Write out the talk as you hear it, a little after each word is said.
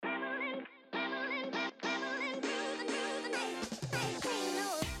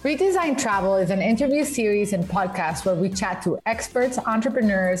Redesign Travel is an interview series and podcast where we chat to experts,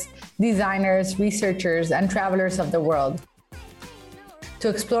 entrepreneurs, designers, researchers, and travelers of the world to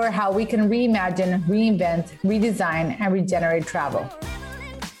explore how we can reimagine, reinvent, redesign, and regenerate travel.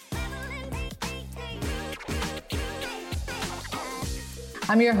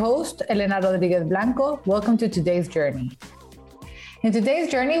 I'm your host, Elena Rodriguez Blanco. Welcome to today's journey. In today's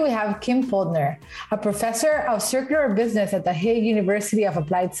journey, we have Kim Poldner, a professor of circular business at the Hague University of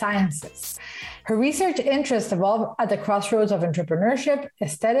Applied Sciences. Her research interests evolved at the crossroads of entrepreneurship,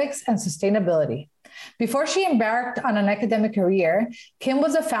 aesthetics, and sustainability. Before she embarked on an academic career, Kim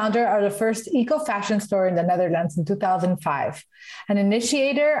was the founder of the first eco-fashion store in the Netherlands in 2005, an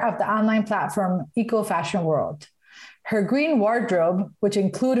initiator of the online platform Eco-Fashion World. Her green wardrobe, which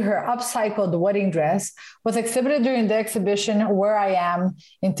included her upcycled wedding dress, was exhibited during the exhibition Where I Am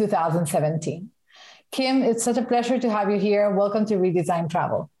in 2017. Kim, it's such a pleasure to have you here. Welcome to Redesign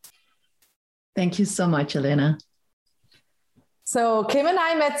Travel. Thank you so much, Elena. So Kim and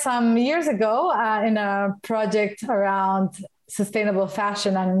I met some years ago in a project around sustainable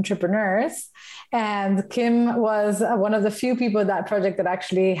fashion and entrepreneurs. And Kim was one of the few people in that project that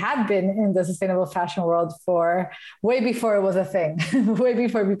actually had been in the sustainable fashion world for way before it was a thing, way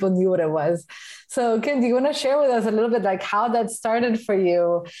before people knew what it was. So Kim, do you want to share with us a little bit like how that started for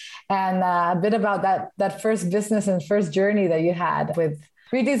you and a bit about that first business and first journey that you had with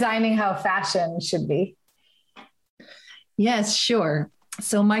redesigning how fashion should be? Yes, sure.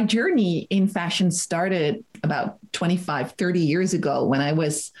 So my journey in fashion started about 25, 30 years ago when I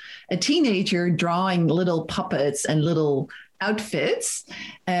was a teenager drawing little puppets and little outfits,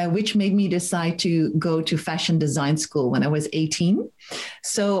 which made me decide to go to fashion design school when I was 18.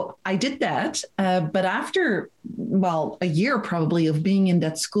 So I did that. But after, a year probably of being in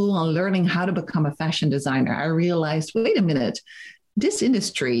that school and learning how to become a fashion designer, I realized, wait a minute, this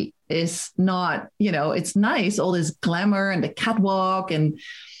industry is not, it's nice, all this glamour and the catwalk,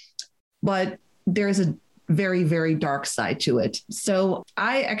 but there's a very, very dark side to it. So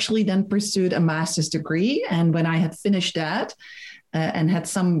I actually then pursued a master's degree. And when I had finished that and had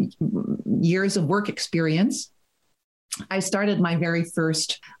some years of work experience, I started my very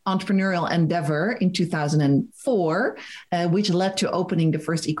first entrepreneurial endeavor in 2004, which led to opening the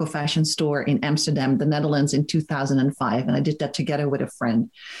first eco-fashion store in Amsterdam, the Netherlands, in 2005. And I did that together with a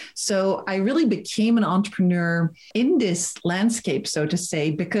friend. So I really became an entrepreneur in this landscape, so to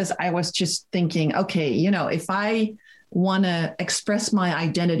say, because I was just thinking, okay, if I want to express my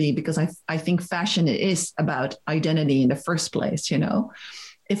identity, because I think fashion is about identity in the first place,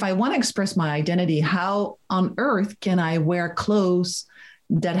 if I want to express my identity, how on earth can I wear clothes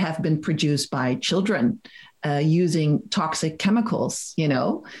that have been produced by children using toxic chemicals,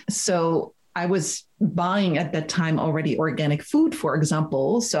 So I was buying at that time already organic food, for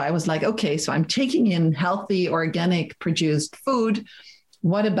example. So I was like, okay, so I'm taking in healthy, organic produced food.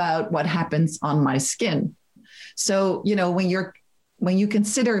 What about what happens on my skin? So, when you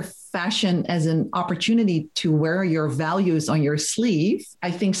consider fashion as an opportunity to wear your values on your sleeve,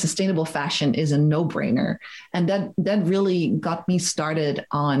 I think sustainable fashion is a no-brainer. And that really got me started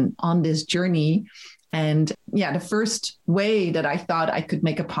on this journey. And the first way that I thought I could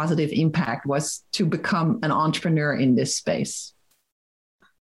make a positive impact was to become an entrepreneur in this space.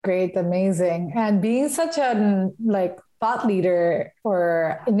 Great, amazing. And being such a thought leader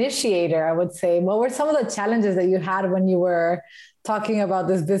or initiator, I would say, what were some of the challenges that you had when you were talking about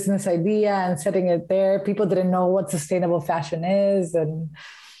this business idea and setting it there? People didn't know what sustainable fashion is, and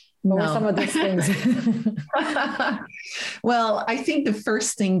what were some of those things? Well, I think the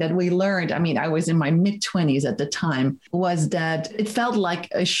first thing that we learned, I was in my mid-20s at the time, was that it felt like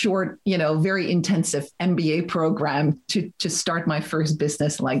a short, very intensive MBA program to start my first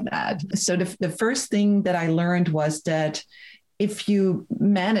business like that. So the first thing that I learned was that if you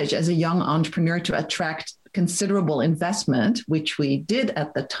manage as a young entrepreneur to attract considerable investment, which we did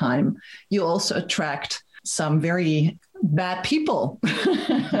at the time, you also attract some very bad people.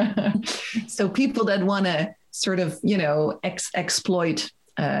 So people that want to sort of, exploit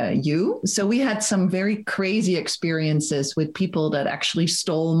you. So we had some very crazy experiences with people that actually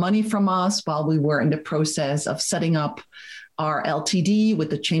stole money from us while we were in the process of setting up our LTD with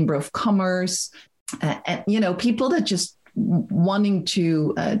the Chamber of Commerce. And people that just wanting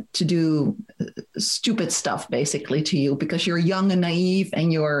to do stupid stuff basically to you because you're young and naive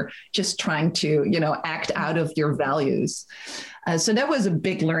and you're just trying to, act out of your values. So that was a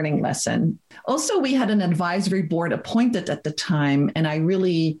big learning lesson. Also, we had an advisory board appointed at the time, and I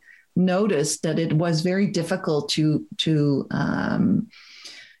really noticed that it was very difficult to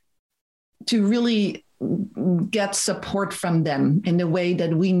really get support from them in the way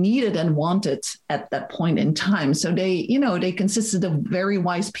that we needed and wanted at that point in time. So they consisted of very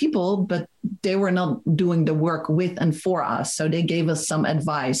wise people, but they were not doing the work with and for us. So they gave us some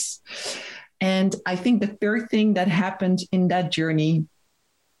advice. And I think the third thing that happened in that journey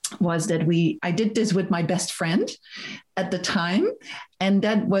was that I did this with my best friend at the time. And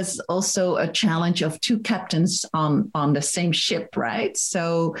that was also a challenge of two captains on the same ship, right?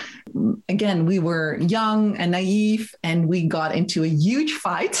 So again, we were young and naive, and we got into a huge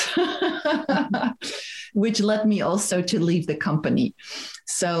fight, which led me also to leave the company.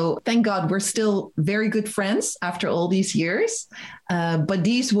 So thank God we're still very good friends after all these years. But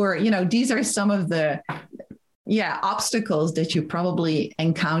these are some of the obstacles that you probably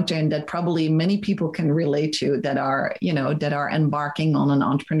encounter and that probably many people can relate to that are embarking on an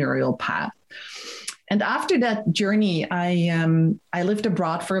entrepreneurial path. And after that journey, I lived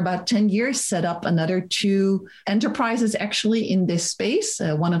abroad for about 10 years, set up another 2 enterprises actually in this space.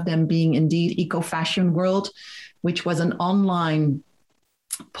 One of them being indeed Eco Fashion World, which was an online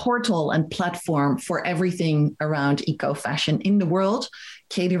portal and platform for everything around eco fashion in the world,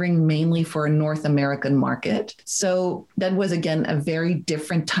 catering mainly for a North American market. So that was, again, a very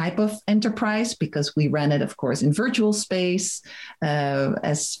different type of enterprise because we ran it, of course, in virtual space.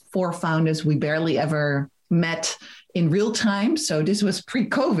 As 4 founders, we barely ever met in real time. So this was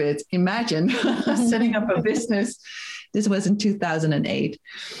pre-COVID. Imagine setting up a business. This was in 2008.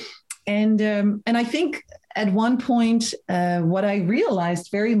 And I think at one point, what I realized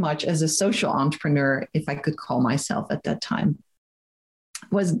very much as a social entrepreneur, if I could call myself at that time,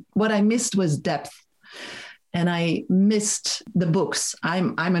 was what I missed was depth. And I missed the books.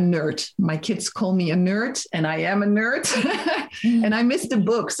 I'm a nerd. My kids call me a nerd, and I am a nerd. And I missed the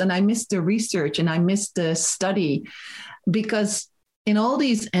books, and I missed the research, and I missed the study, because in all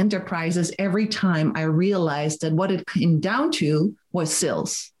these enterprises, every time I realized that what it came down to was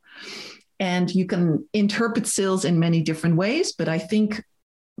sales. And you can interpret sales in many different ways, but I think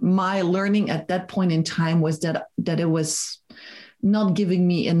my learning at that point in time was that it was not giving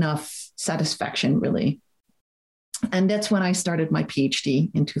me enough satisfaction, really. And that's when I started my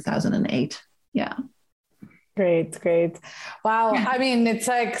PhD in 2008. Yeah. Great. Wow. I mean, it's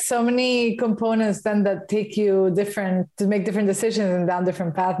like so many components then that take you to make different decisions and down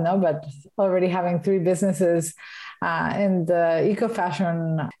different paths, no? But already having 3 businesses in the eco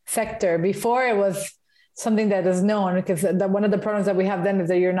fashion sector. Before, it was something that is known, because one of the problems that we have then is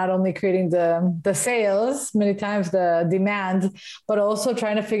that you're not only creating the sales, many times the demand, but also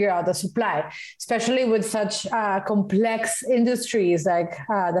trying to figure out the supply, especially with such complex industries like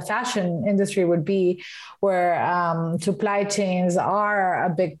the fashion industry would be, where supply chains are a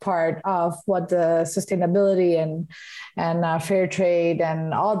big part of what the sustainability and fair trade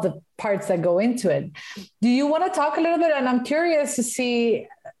and all the parts that go into it. Do you want to talk a little bit? And I'm curious to see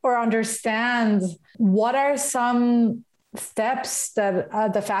or understand what are some steps that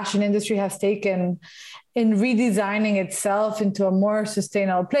the fashion industry has taken in redesigning itself into a more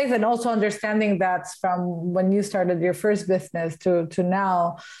sustainable place, and also understanding that from when you started your first business to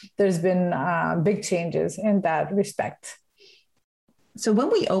now, there's been big changes in that respect. So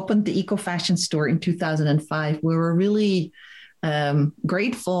when we opened the Eco Fashion store in 2005, we were really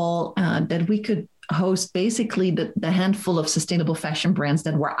grateful that we could host basically the handful of sustainable fashion brands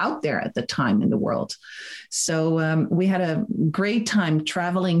that were out there at the time in the world. So we had a great time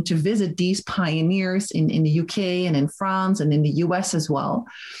traveling to visit these pioneers in the UK and in France and in the US as well,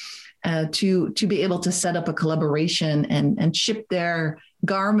 to be able to set up a collaboration and ship their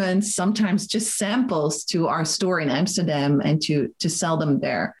garments, sometimes just samples, to our store in Amsterdam and to sell them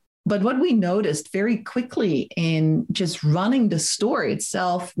there. But what we noticed very quickly in just running the store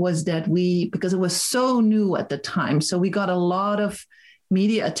itself was that because it was so new at the time, so we got a lot of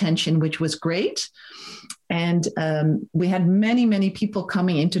media attention, which was great. And we had many, many people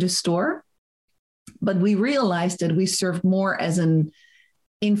coming into the store, but we realized that we served more as an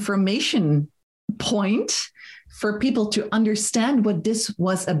information point for people to understand what this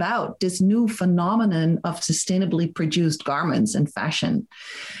was about, this new phenomenon of sustainably produced garments and fashion.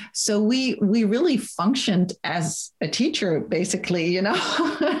 So we really functioned as a teacher, basically,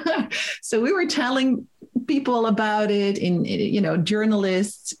 So we were telling people about it in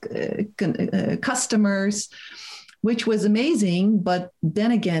journalists, customers, which was amazing. But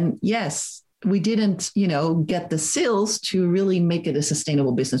then again, yes, we didn't, get the sales to really make it a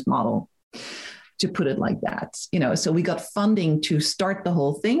sustainable business model, to put it like that. So we got funding to start the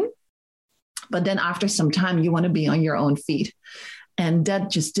whole thing, but then after some time, you want to be on your own feet. And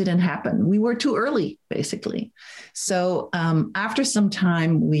that just didn't happen. We were too early, basically. So after some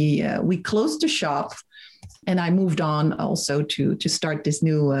time, we closed the shop. And I moved on also to start this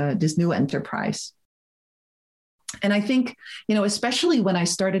new enterprise. And I think, especially when I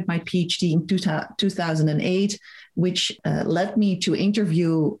started my PhD in 2008, which led me to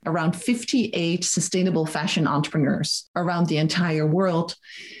interview around 58 sustainable fashion entrepreneurs around the entire world,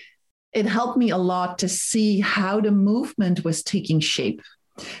 it helped me a lot to see how the movement was taking shape.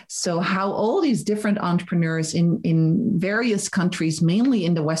 So how all these different entrepreneurs in various countries, mainly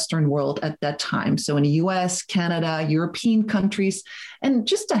in the Western world at that time, so in the US, Canada, European countries, and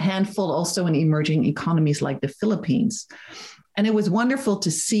just a handful also in emerging economies like the Philippines. And it was wonderful to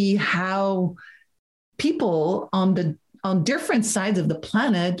see how people on different sides of the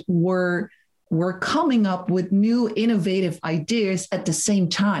planet were coming up with new innovative ideas at the same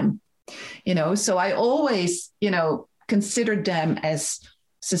time. So I always, considered them as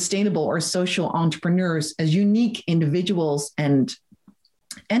sustainable or social entrepreneurs, as unique individuals and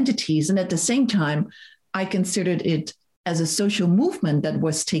entities. And at the same time, I considered it as a social movement that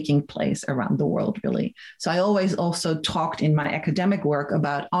was taking place around the world, really. So I always also talked in my academic work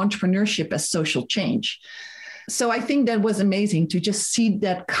about entrepreneurship as social change. So I think that was amazing to just see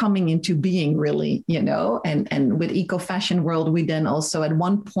that coming into being, really, and with Eco Fashion World, we then also at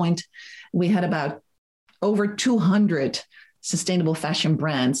one point, we had about over 200 sustainable fashion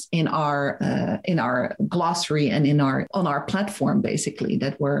brands in our glossary and on our platform, basically,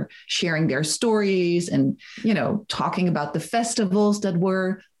 that were sharing their stories and, talking about the festivals that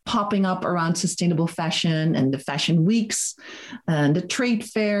were popping up around sustainable fashion and the fashion weeks and the trade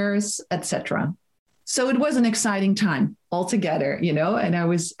fairs, etc. So it was an exciting time altogether, and I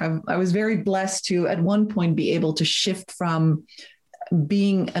was very blessed to at one point be able to shift from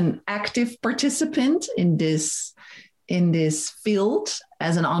being an active participant in this field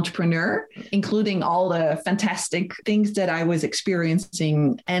as an entrepreneur, including all the fantastic things that I was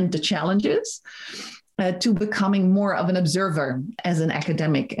experiencing and the challenges, to becoming more of an observer as an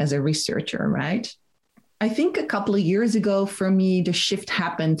academic, as a researcher, right? I think a couple of years ago, for me, the shift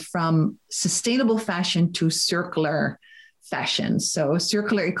happened from sustainable fashion to circular fashion. So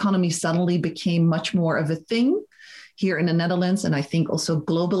circular economy suddenly became much more of a thing here in the Netherlands, and I think also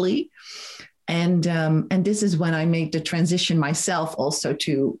globally. And this is when I made the transition myself also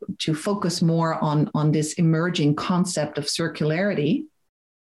to focus more on this emerging concept of circularity.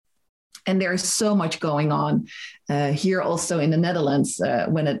 And there is so much going on here also in the Netherlands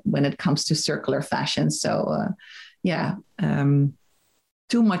when it comes to circular fashion. So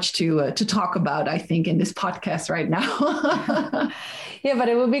too much to talk about, I think, in this podcast right now. Yeah, but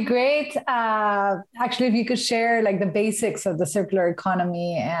it would be great, actually, if you could share like the basics of the circular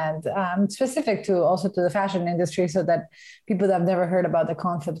economy and specific to the fashion industry, so that people that have never heard about the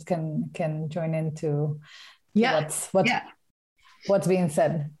concept can join into what's being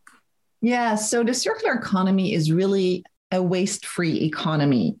said. Yeah, so the circular economy is really a waste-free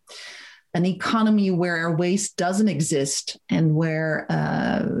economy, an economy where waste doesn't exist and where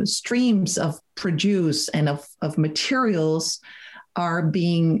streams of produce and of materials are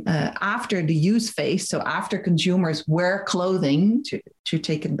being, after the use phase, so after consumers wear clothing, to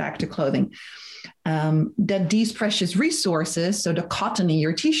take it back to clothing, that these precious resources, so the cotton in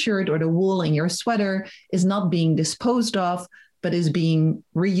your t-shirt or the wool in your sweater, is not being disposed of, but is being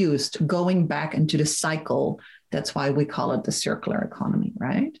reused, going back into the cycle. That's why we call it the circular economy,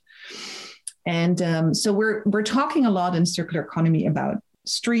 right? And so we're talking a lot in circular economy about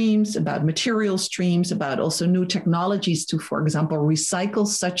streams, about material streams, about also new technologies to, for example, recycle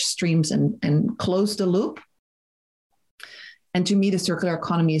such streams and close the loop. And to me, the circular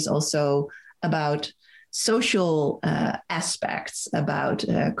economy is also about social aspects, about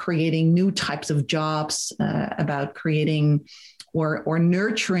creating new types of jobs, about creating or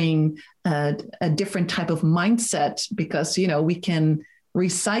nurturing a different type of mindset, because, we can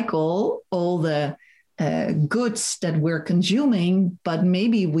recycle all the goods that we're consuming, but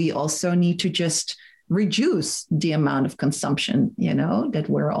maybe we also need to just reduce the amount of consumption, that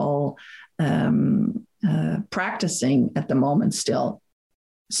we're all practicing at the moment still.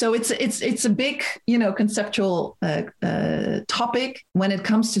 So it's a big, conceptual topic. When it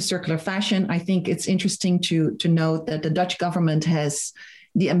comes to circular fashion, I think it's interesting to note that the Dutch government has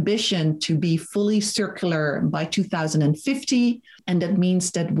the ambition to be fully circular by 2050. And that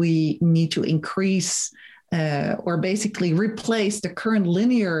means that we need to increase or basically replace the current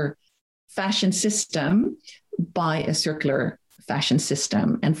linear fashion system by a circular fashion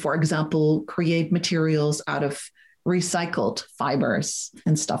system. And, for example, create materials out of recycled fibers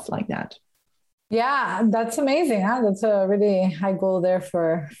and stuff like that. Yeah, that's amazing. Huh? That's a really high goal there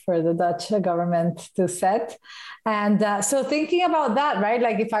for the Dutch government to set. And so thinking about that, right?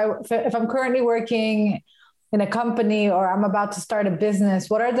 Like if I'm currently working in a company, or I'm about to start a business,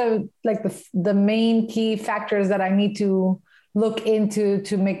 what are the main key factors that I need to look into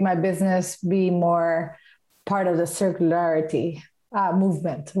to make my business be more part of the circularity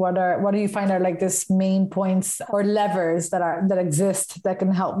movement? What do you find are like this main points or levers that exist that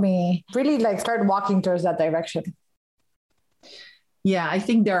can help me really like start walking towards that direction? Yeah, I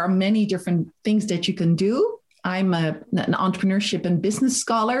think there are many different things that you can do. I'm an entrepreneurship and business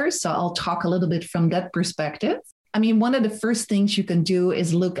scholar, so I'll talk a little bit from that perspective. I mean, one of the first things you can do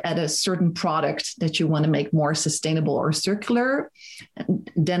is look at a certain product that you want to make more sustainable or circular. And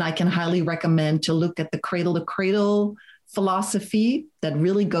then I can highly recommend to look at the cradle to cradle philosophy that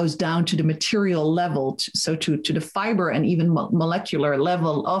really goes down to the material level, to the fiber and even molecular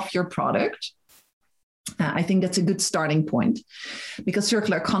level of your product. I think that's a good starting point, because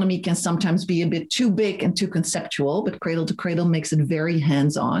circular economy can sometimes be a bit too big and too conceptual, but cradle to cradle makes it very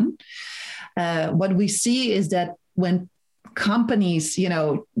hands-on. What we see is that when companies,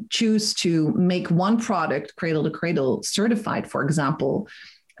 choose to make one product cradle to cradle certified, for example,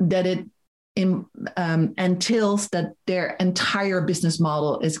 that it entails that their entire business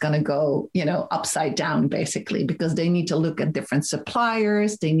model is going to go, upside down, basically, because they need to look at different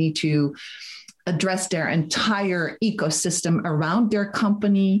suppliers. They need to address their entire ecosystem around their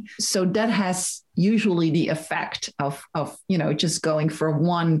company. So that has usually the effect of just going for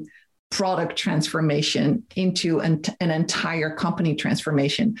one product transformation into an entire company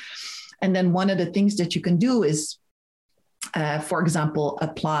transformation. And then one of the things that you can do is, for example,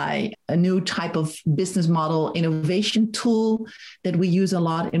 apply a new type of business model innovation tool that we use a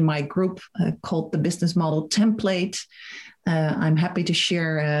lot in my group called the Business Model Template. I'm happy to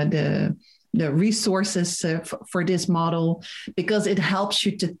share the resources for this model, because it helps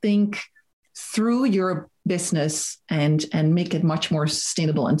you to think through your business and make it much more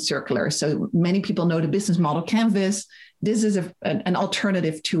sustainable and circular. So many people know the Business Model Canvas. This is an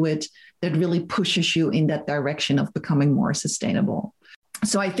alternative to it that really pushes you in that direction of becoming more sustainable.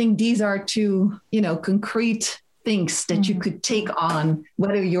 So I think these are two, concrete things that you could take on,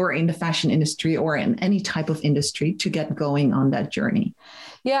 whether you're in the fashion industry or in any type of industry, to get going on that journey.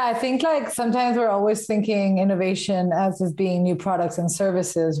 Yeah, I think like sometimes we're always thinking innovation as being new products and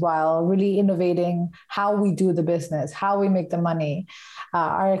services, while really innovating how we do the business, how we make the money,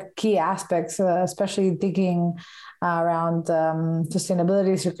 are key aspects, especially thinking around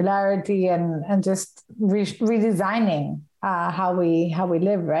sustainability, circularity, and just redesigning how we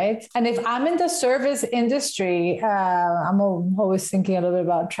live, right? And if I'm in the service industry, I'm always thinking a little bit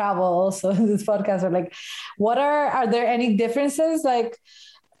about travel. So this podcast, are like, are there any differences like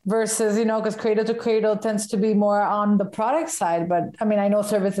versus, because cradle to cradle tends to be more on the product side, but I mean, I know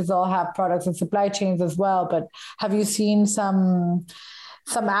services all have products and supply chains as well, but have you seen some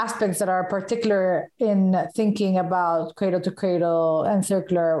aspects that are particular in thinking about cradle to cradle and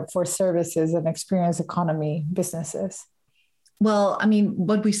circular for services and experience economy businesses? Well, I mean,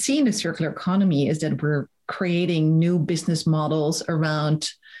 what we see in the circular economy is that we're creating new business models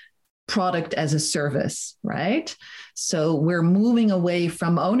around product as a service, right? So we're moving away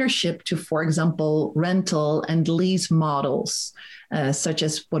from ownership to, for example, rental and lease models, such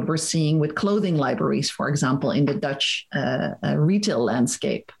as what we're seeing with clothing libraries, for example, in the Dutch retail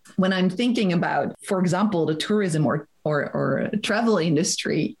landscape. When I'm thinking about, for example, the tourism or travel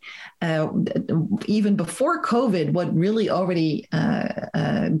industry, even before COVID, what really already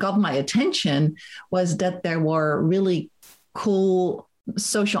got my attention was that there were really cool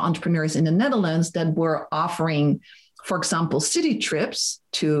social entrepreneurs in the Netherlands that were offering, for example, city trips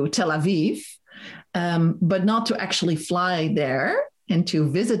to Tel Aviv, but not to actually fly there and to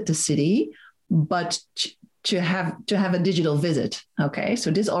visit the city, but to have a digital visit. Okay, so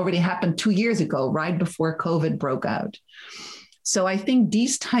this already happened 2 years ago, right before COVID broke out. So I think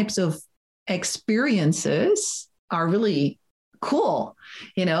these types of experiences are really cool,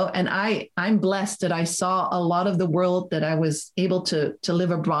 and I'm blessed that I saw a lot of the world, that I was able to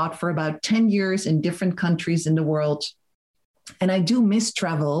live abroad for about 10 years in different countries in the world. And I do miss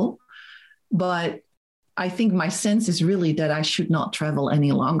travel, but I think my sense is really that I should not travel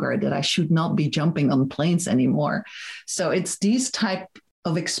any longer, that I should not be jumping on planes anymore. So it's these type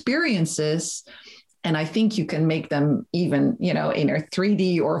of experiences, and I think you can make them even, in a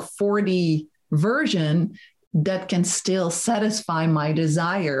 3D or 4D version that can still satisfy my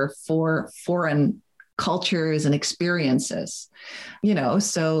desire for foreign cultures and experiences,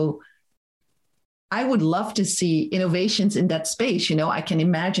 so I would love to see innovations in that space. I can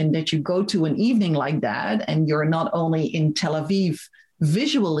imagine that you go to an evening like that and you're not only in Tel Aviv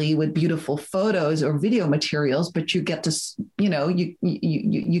visually with beautiful photos or video materials, but you get to,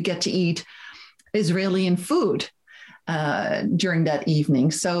 you get to eat Israeli food during that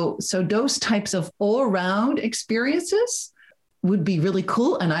evening. So those types of all-around experiences would be really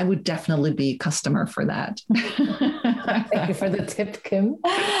cool. And I would definitely be a customer for that. Thank you for the tip, Kim.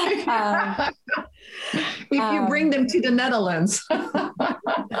 If you bring them to the Netherlands.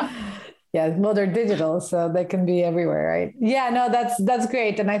 Yeah, well, they're digital, so they can be everywhere, right? Yeah, no, that's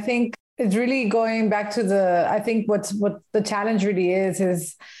great. And I think it's really going back to I think what the challenge really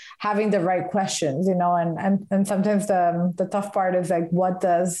is having the right questions, and sometimes the tough part is like, what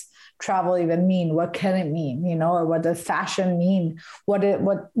does travel even mean? What can it mean? Or what does fashion mean?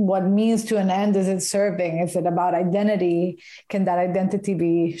 What means to an end is it serving? Is it about identity? Can that identity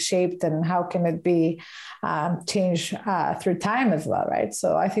be shaped, and how can it be changed through time as well, right?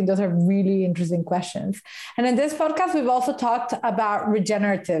 So I think those are really interesting questions. And in this podcast, we've also talked about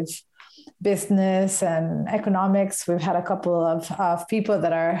regenerative business and economics. We've had a couple of people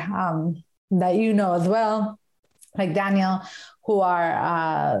that are that as well, like Daniel, who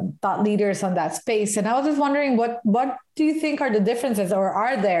are thought leaders on that space. And I was just wondering, what do you think are the differences, or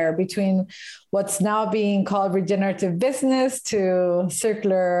are there, between what's now being called regenerative business to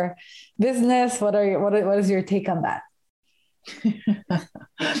circular business? What is your take on that?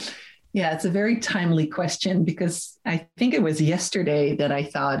 Yeah, it's a very timely question, because I think it was yesterday that I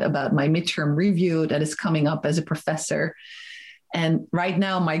thought about my midterm review that is coming up as a professor. And right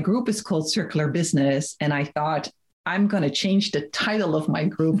now my group is called Circular Business. And I thought, I'm going to change the title of my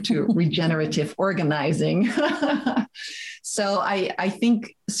group to Regenerative Organizing. So I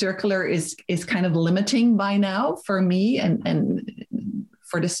think circular is kind of limiting by now for me and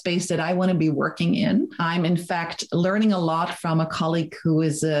for the space that I want to be working in. I'm in fact learning a lot from a colleague who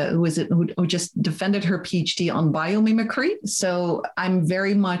just defended her PhD on biomimicry. So I'm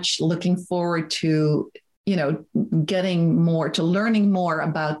very much looking forward to, learning more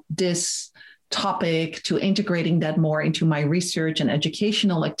about this topic, to integrating that more into my research and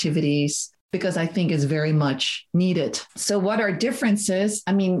educational activities, because I think is very much needed. So what are differences?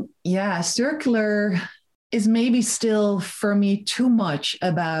 I mean, circular is maybe still for me too much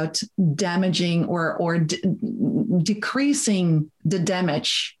about damaging or decreasing the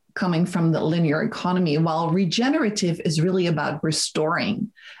damage coming from the linear economy, while regenerative is really about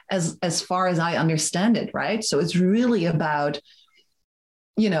restoring, as far as I understand it, right? So it's really about,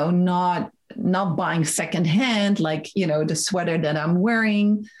 not buying secondhand, like, the sweater that I'm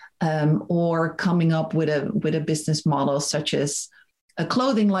wearing, or coming up with a business model such as a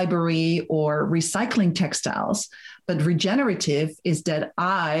clothing library or recycling textiles. But regenerative is that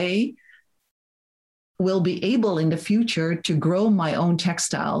I will be able in the future to grow my own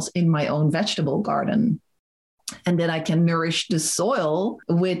textiles in my own vegetable garden, and that I can nourish the soil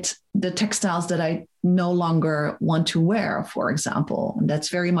with the textiles that I no longer want to wear, for example. And that's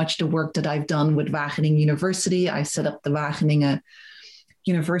very much the work that I've done with Wageningen University. I set up the Wageningen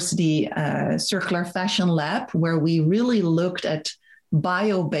University Circular Fashion Lab, where we really looked at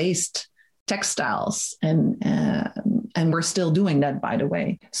bio-based textiles, and we're still doing that, by the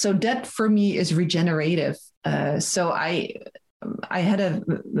way. So that for me is regenerative. So I had a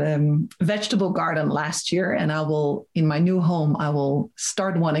vegetable garden last year, and in my new home, I will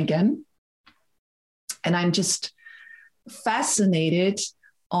start one again. And I'm just fascinated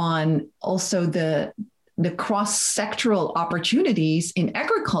on also the cross-sectoral opportunities in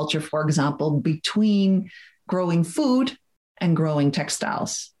agriculture, for example, between growing food and growing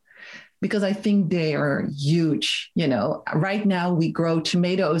textiles, because I think they are huge. Right now we grow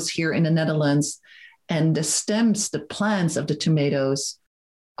tomatoes here in the Netherlands, and the stems, the plants of the tomatoes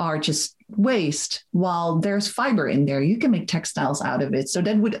are just waste, while there's fiber in there. You can make textiles out of it. So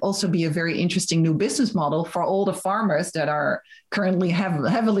that would also be a very interesting new business model for all the farmers that are currently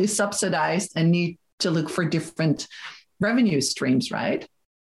heavily subsidized and need to look for different revenue streams, right?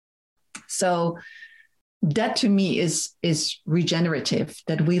 So that to me is regenerative,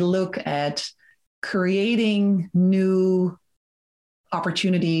 that we look at creating new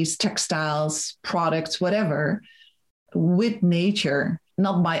opportunities, textiles, products, whatever, with nature,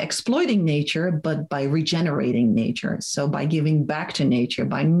 not by exploiting nature, but by regenerating nature. So by giving back to nature,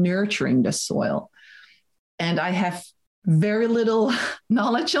 by nurturing the soil. And I have very little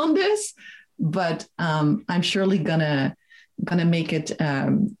knowledge on this, but I'm surely gonna make it,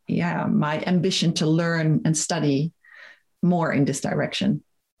 my ambition to learn and study more in this direction.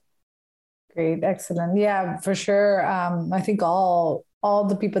 Great, excellent. Yeah, for sure. I think all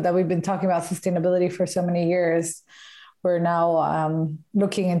the people that we've been talking about sustainability for so many years, we're now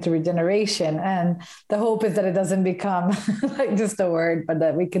looking into regeneration. And the hope is that it doesn't become like just a word, but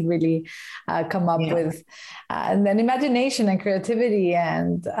that we can really come up with, and then imagination and creativity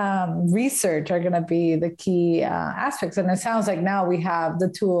and research are going to be the key aspects. And it sounds like now we have the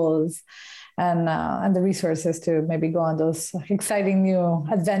tools and the resources to maybe go on those exciting new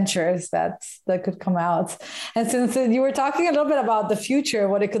adventures that could come out. And since you were talking a little bit about the future,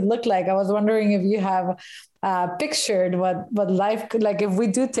 what it could look like, I was wondering if you have pictured what life could like if we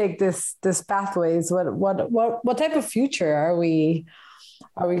do take this pathways. What type of future are we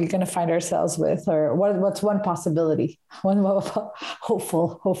going to find ourselves with, or what's one possibility? One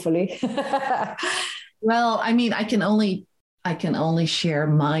hopefully. Well, I mean, I can only share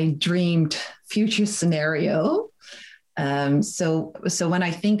my dreamed future scenario. So when I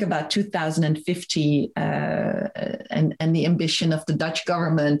think about 2050 and the ambition of the Dutch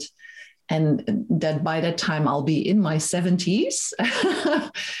government, and that by that time I'll be in my 70s,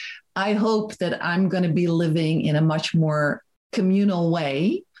 I hope that I'm going to be living in a much more communal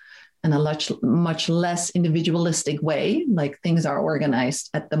way and a much less individualistic way, like things are organized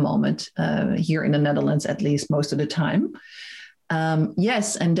at the moment here in the Netherlands, at least most of the time.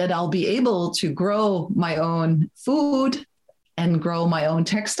 Yes, and that I'll be able to grow my own food and grow my own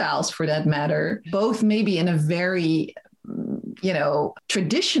textiles, for that matter, both maybe in a very,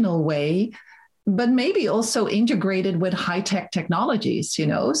 traditional way, but maybe also integrated with high-tech technologies,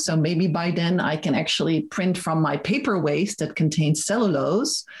 So maybe by then I can actually print from my paper waste that contains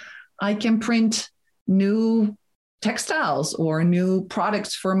cellulose. I can print new textiles or new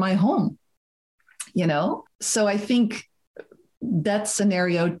products for my home, So I think that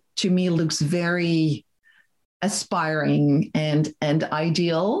scenario to me looks very aspiring and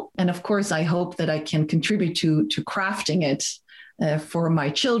ideal. And of course, I hope that I can contribute to crafting it for my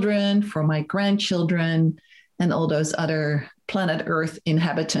children, for my grandchildren, and all those other planet Earth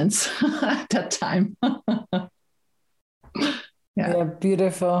inhabitants at that time. Yeah,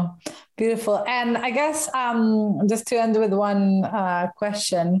 beautiful. And I guess just to end with one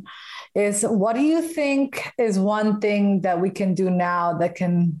question is, what do you think is one thing that we can do now that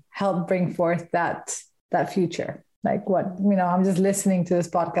can help bring forth that future? Like what, I'm just listening to this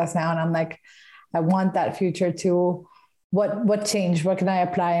podcast now and I'm like, I want that future to, what change? What can I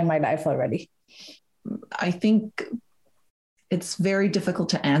apply in my life already? I think it's very difficult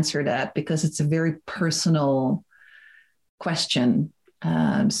to answer that because it's a very personal question.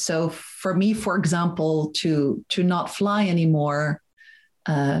 So for me, for example, to not fly anymore,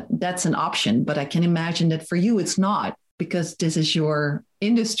 that's an option, but I can imagine that for you, it's not, because this is your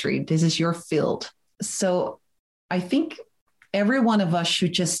industry, this is your field. So I think every one of us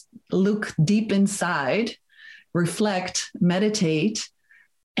should just look deep inside, reflect, meditate,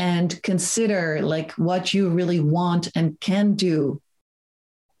 and consider like what you really want and can do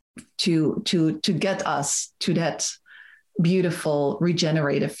to get us to that beautiful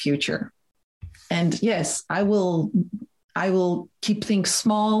regenerative future. And yes, I will keep things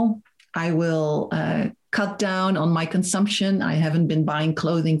small. I will cut down on my consumption. I haven't been buying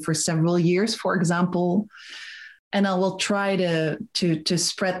clothing for several years, for example. And I will try to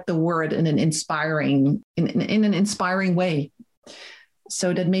spread the word in an inspiring way,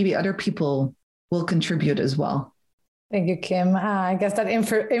 so that maybe other people will contribute as well. Thank you, Kim. I guess that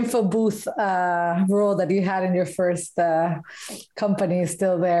info booth role that you had in your first company is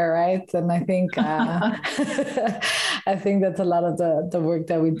still there, right? And I think I think that's a lot of the work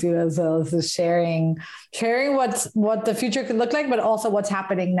that we do as well, is sharing what the future could look like, but also what's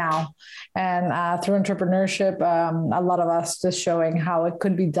happening now. And through entrepreneurship, a lot of us just showing how it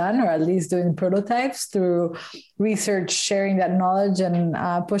could be done, or at least doing prototypes through research, sharing that knowledge and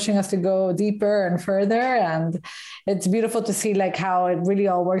pushing us to go deeper and further. And it's beautiful to see like how it really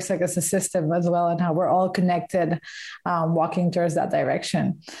all works like as a system as well, and how we're all connected, walking towards that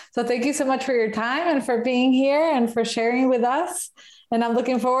direction. So thank you so much for your time and for being here and for sharing with us. And I'm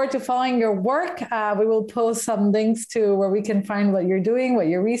looking forward to following your work. We will post some links to where we can find what you're doing, what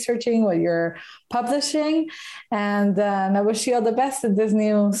you're researching, what you're publishing. And I wish you all the best in these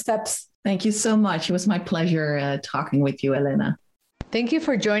new steps. Thank you so much. It was my pleasure talking with you, Elena. Thank you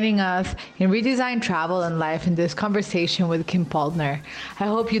for joining us in Redesign Travel and Life in this conversation with Kim Poldner. I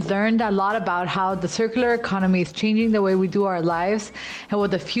hope you learned a lot about how the circular economy is changing the way we do our lives and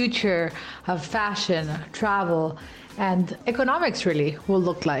what the future of fashion, travel, and economics really will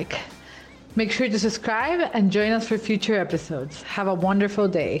look like. Make sure to subscribe and join us for future episodes. Have a wonderful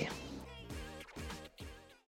day.